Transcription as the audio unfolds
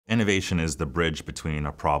Innovation is the bridge between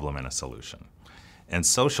a problem and a solution. And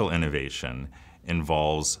social innovation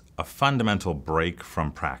involves a fundamental break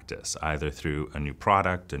from practice, either through a new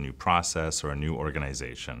product, a new process, or a new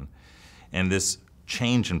organization. And this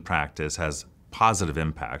change in practice has positive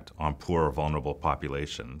impact on poor or vulnerable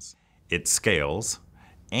populations. It scales,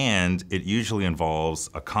 and it usually involves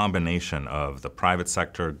a combination of the private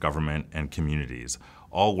sector, government, and communities,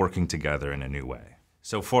 all working together in a new way.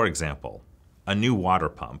 So for example, a new water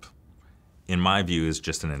pump, in my view, is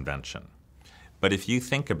just an invention. But if you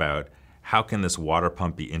think about how can this water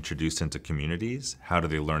pump be introduced into communities, how do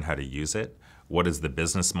they learn how to use it, what is the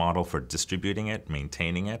business model for distributing it,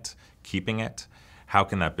 maintaining it, keeping it, how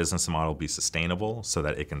can that business model be sustainable so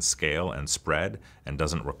that it can scale and spread and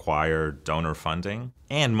doesn't require donor funding?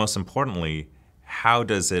 And most importantly, how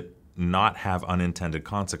does it not have unintended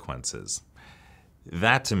consequences?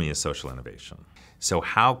 That to me is social innovation. So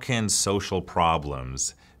how can social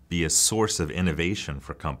problems be a source of innovation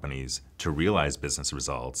for companies to realize business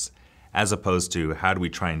results, as opposed to how do we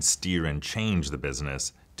try and steer and change the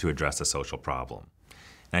business to address a social problem?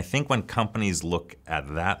 And I think when companies look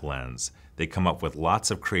at that lens, they come up with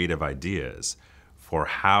lots of creative ideas for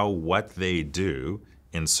how what they do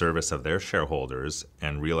in service of their shareholders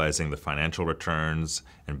and realizing the financial returns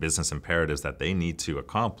and business imperatives that they need to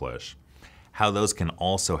accomplish, how those can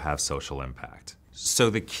also have social impact. So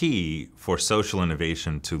the key for social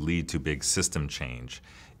innovation to lead to big system change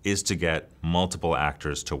is to get multiple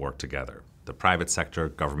actors to work together: the private sector,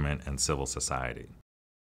 government, and civil society.